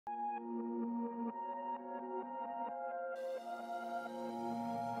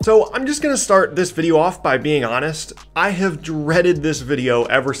So I'm just going to start this video off by being honest. I have dreaded this video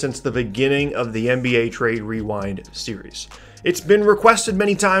ever since the beginning of the NBA Trade Rewind series. It's been requested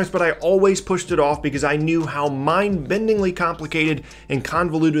many times, but I always pushed it off because I knew how mind-bendingly complicated and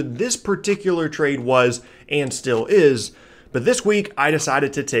convoluted this particular trade was and still is. But this week, I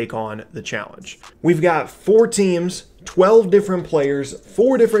decided to take on the challenge. We've got 4 teams, 12 different players,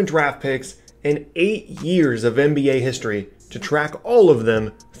 4 different draft picks, and 8 years of NBA history to track all of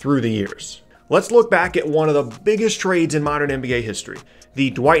them through the years. Let's look back at one of the biggest trades in modern NBA history,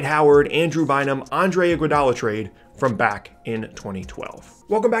 the Dwight Howard, Andrew Bynum, Andre Iguodala trade from back in 2012.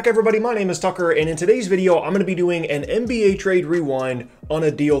 Welcome back, everybody. My name is Tucker, and in today's video, I'm going to be doing an NBA trade rewind on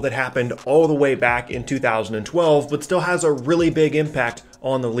a deal that happened all the way back in 2012, but still has a really big impact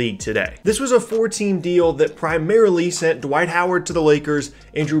on the league today. This was a 4-team deal that primarily sent Dwight Howard to the Lakers,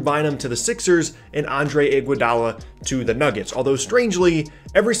 Andrew Bynum to the Sixers, and Andre Iguodala to the Nuggets. Although strangely,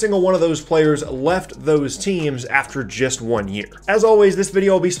 every single one of those players left those teams after just 1 year. As always, this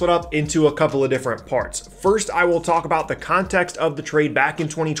video will be split up into a couple of different parts. First, I will talk about the context of the trade back in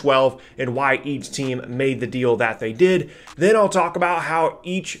 2012 and why each team made the deal that they did. Then I'll talk about how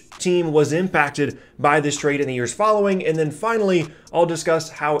each team was impacted by this trade in the years following. And then finally, I'll discuss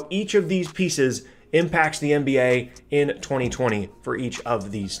how each of these pieces impacts the NBA in 2020 for each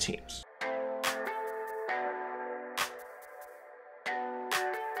of these teams.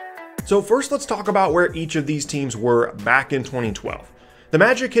 So first, let's talk about where each of these teams were back in 2012. The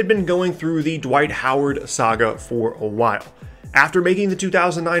Magic had been going through the Dwight Howard saga for a while. After making the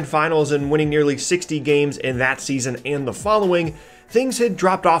 2009 finals and winning nearly 60 games in that season and the following, things had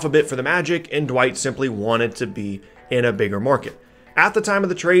dropped off a bit for the Magic, and Dwight simply wanted to be in a bigger market. At the time of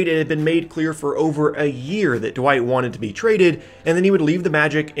the trade, it had been made clear for over a year that Dwight wanted to be traded, and then he would leave the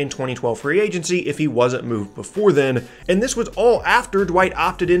Magic in 2012 free agency if he wasn't moved before then. And this was all after Dwight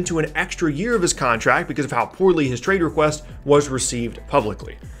opted into an extra year of his contract because of how poorly his trade request was received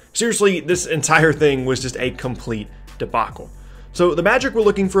publicly. Seriously, this entire thing was just a complete debacle. So the Magic were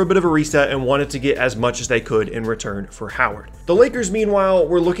looking for a bit of a reset and wanted to get as much as they could in return for Howard. The Lakers, meanwhile,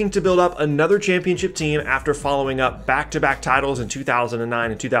 were looking to build up another championship team after following up back-to-back titles in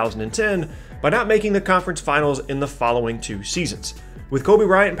 2009 and 2010 by not making the conference finals in the following 2 seasons. With Kobe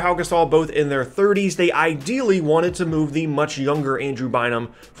Bryant and Pau Gasol both in their 30s, they ideally wanted to move the much younger Andrew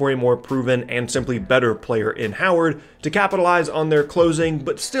Bynum for a more proven and simply better player in Howard to capitalize on their closing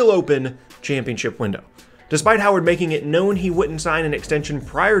but still open championship window. Despite Howard making it known he wouldn't sign an extension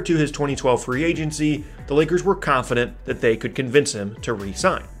prior to his 2012 free agency, the Lakers were confident that they could convince him to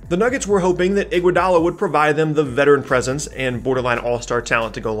re-sign. The Nuggets were hoping that Iguodala would provide them the veteran presence and borderline all-star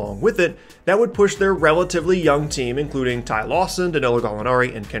talent to go along with it that would push their relatively young team, including Ty Lawson, Danilo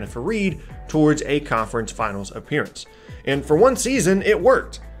Gallinari, and Kenneth Faried, towards a conference finals appearance. And for one season, it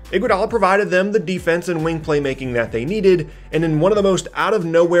worked. Iguodala provided them the defense and wing playmaking that they needed, and in one of the most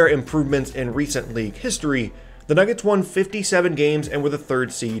out-of-nowhere improvements in recent league history, the Nuggets won 57 games and were the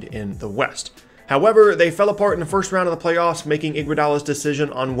 3rd seed in the West. However, they fell apart in the first round of the playoffs, making Iguodala's decision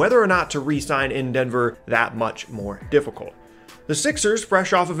on whether or not to re-sign in Denver that much more difficult. The Sixers,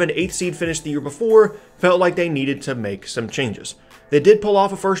 fresh off of an 8th seed finish the year before, felt like they needed to make some changes. They did pull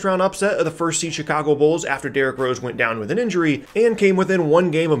off a first-round upset of the 1st seed Chicago Bulls after Derrick Rose went down with an injury and came within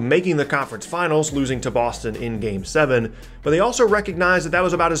 1 game of making the conference finals, losing to Boston in Game 7, but they also recognized that that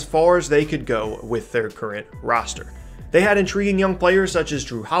was about as far as they could go with their current roster. They had intriguing young players such as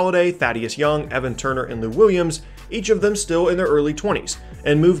Drew Holiday, Thaddeus Young, Evan Turner, and Lou Williams, each of them still in their early 20s,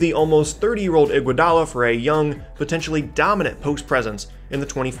 and moved the almost 30-year-old Iguodala for a young, potentially dominant post presence in the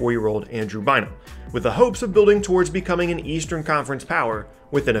 24-year-old Andrew Bynum, with the hopes of building towards becoming an Eastern Conference power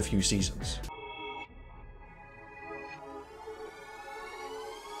within a few seasons.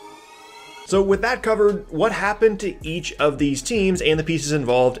 So with that covered, what happened to each of these teams and the pieces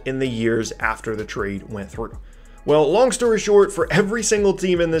involved in the years after the trade went through? Well, long story short, for every single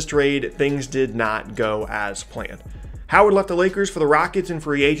team in this trade, things did not go as planned. Howard left the Lakers for the Rockets in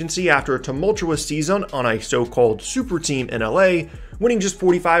free agency after a tumultuous season on a so-called super team in LA, winning just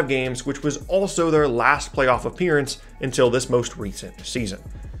 45 games, which was also their last playoff appearance until this most recent season.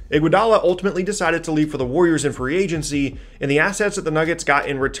 Iguodala ultimately decided to leave for the Warriors in free agency, and the assets that the Nuggets got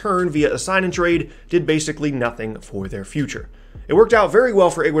in return via a sign and trade did basically nothing for their future. It worked out very well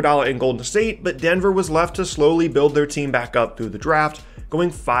for Iguodala in Golden State, but Denver was left to slowly build their team back up through the draft, going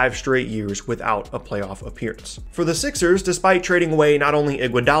 5 straight years without a playoff appearance. For the Sixers, despite trading away not only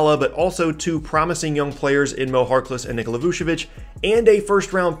Iguodala, but also 2 promising young players in Mo Harkless and Nikola Vucevic, and a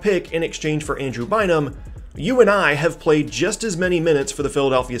first-round pick in exchange for Andrew Bynum, you and I have played just as many minutes for the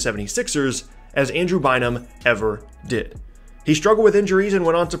Philadelphia 76ers as Andrew Bynum ever did. He struggled with injuries and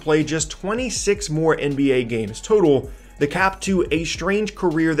went on to play just 26 more NBA games total, the cap to a strange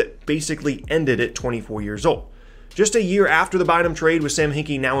career that basically ended at 24 years old. Just a year after the Bynum trade, with Sam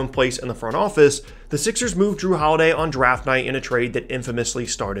Hinkie now in place in the front office, the Sixers moved Jrue Holiday on draft night in a trade that infamously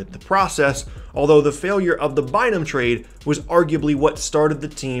started the process, although the failure of the Bynum trade was arguably what started the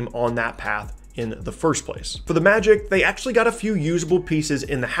team on that path in the first place. For the Magic, they actually got a few usable pieces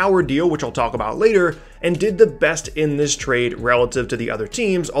in the Howard deal, which I'll talk about later, and did the best in this trade relative to the other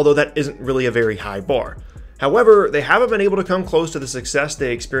teams, although that isn't really a very high bar. However, they haven't been able to come close to the success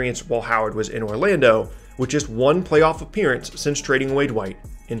they experienced while Howard was in Orlando, with just one playoff appearance since trading away Dwight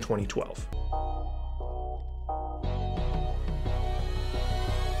in 2012.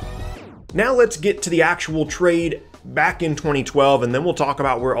 Now let's get to the actual trade back in 2012, and then we'll talk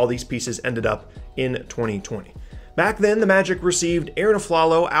about where all these pieces ended up in 2020. Back then, the Magic received Aaron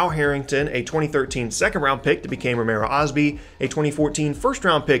Aflalo, Al Harrington, a 2013 second-round pick that became Romero Osby, a 2014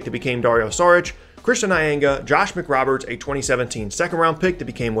 first-round pick that became Dario Saric, Christian Ianga, Josh McRoberts, a 2017 second-round pick that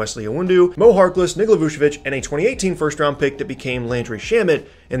became Wesley Iwundu, Mo Harkless, Nikola Vucevic, and a 2018 first-round pick that became Landry Shamet,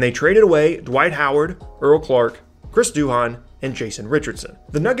 and they traded away Dwight Howard, Earl Clark, Chris Duhon, and Jason Richardson.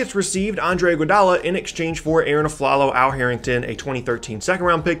 The Nuggets received Andre Iguodala in exchange for Aaron Aflalo, Al Harrington, a 2013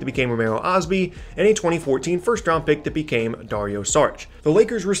 second-round pick that became Romero Osby, and a 2014 first-round pick that became Dario Saric. The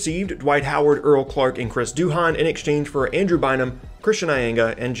Lakers received Dwight Howard, Earl Clark, and Chris Duhon in exchange for Andrew Bynum, Christian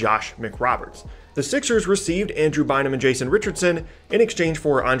Ianga, and Josh McRoberts. The Sixers received Andrew Bynum and Jason Richardson in exchange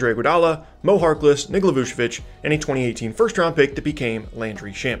for Andre Iguodala, Mo Harkless, Nikola Vucevic, and a 2018 first-round pick that became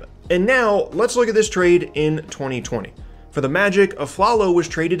Landry Shamet. And now, let's look at this trade in 2020. For the Magic, Aflalo was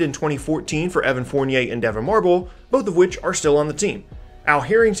traded in 2014 for Evan Fournier and Devin Marble, both of which are still on the team. Al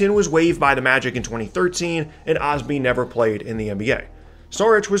Harrington was waived by the Magic in 2013, and Osby never played in the NBA.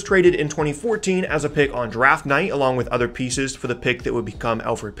 Saric was traded in 2014 as a pick on draft night, along with other pieces for the pick that would become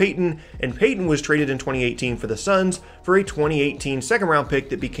Elfrid Payton, and Payton was traded in 2018 for the Suns for a 2018 second-round pick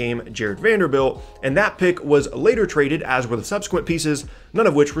that became Jared Vanderbilt, and that pick was later traded, as were the subsequent pieces, none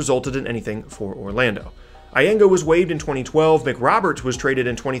of which resulted in anything for Orlando. Ianga was waived in 2012, McRoberts was traded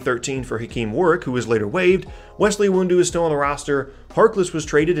in 2013 for Hakeem Warwick, who was later waived, Wesley Iwundu is still on the roster, Harkless was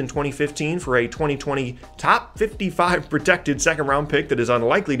traded in 2015 for a 2020 top 55 protected second-round pick that is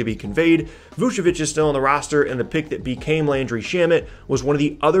unlikely to be conveyed, Vucevic is still on the roster, and the pick that became Landry Shamet was one of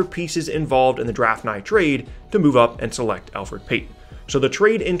the other pieces involved in the draft night trade to move up and select Elfrid Payton. So the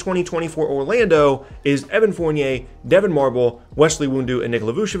trade in 2020 for Orlando is Evan Fournier, Devin Marble, Wesley Iwundu, and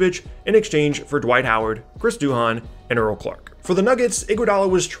Nikola Vucevic in exchange for Dwight Howard, Chris Duhon, and Earl Clark. For the Nuggets, Iguodala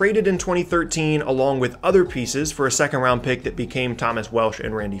was traded in 2013 along with other pieces for a second-round pick that became Thomas Welsh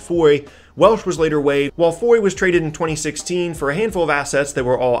and Randy Foye. Welsh was later waived, while Foye was traded in 2016 for a handful of assets that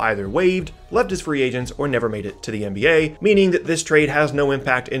were all either waived, left as free agents, or never made it to the NBA, meaning that this trade has no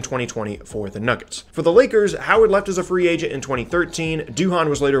impact in 2020 for the Nuggets. For the Lakers, Howard left as a free agent in 2013, Duhon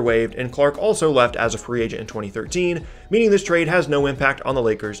was later waived, and Clark also left as a free agent in 2013, meaning this trade has no impact on the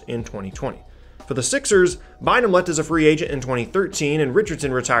Lakers in 2020. For the Sixers, Bynum left as a free agent in 2013 and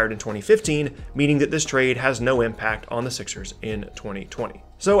Richardson retired in 2015, meaning that this trade has no impact on the Sixers in 2020.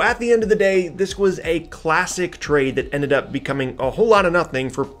 So at the end of the day, this was a classic trade that ended up becoming a whole lot of nothing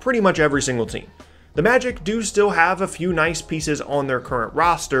for pretty much every single team. The Magic do still have a few nice pieces on their current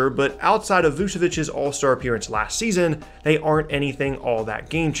roster, but outside of Vucevic's All-Star appearance last season, they aren't anything all that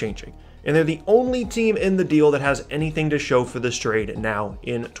game-changing. And they're the only team in the deal that has anything to show for this trade now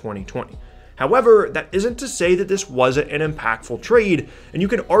in 2020. However, that isn't to say that this wasn't an impactful trade, and you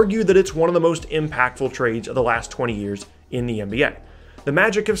can argue that it's one of the most impactful trades of the last 20 years in the NBA. The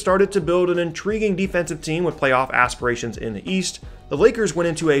Magic have started to build an intriguing defensive team with playoff aspirations in the East. The Lakers went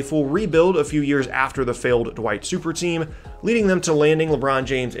into a full rebuild a few years after the failed Dwight super team, leading them to landing LeBron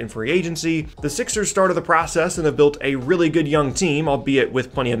James in free agency. The Sixers started the process and have built a really good young team, albeit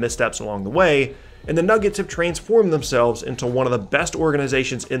with plenty of missteps along the way. And the Nuggets have transformed themselves into one of the best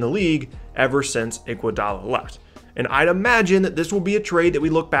organizations in the league ever since Iguodala left. And I'd imagine that this will be a trade that we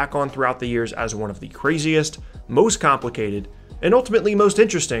look back on throughout the years as one of the craziest, most complicated, and ultimately most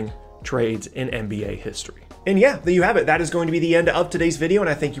interesting trades in NBA history. And yeah, there you have it. That is going to be the end of today's video, and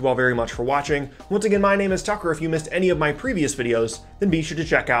I thank you all very much for watching. Once again, my name is Tucker. If you missed any of my previous videos, then be sure to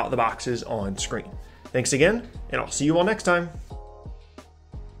check out the boxes on screen. Thanks again, and I'll see you all next time.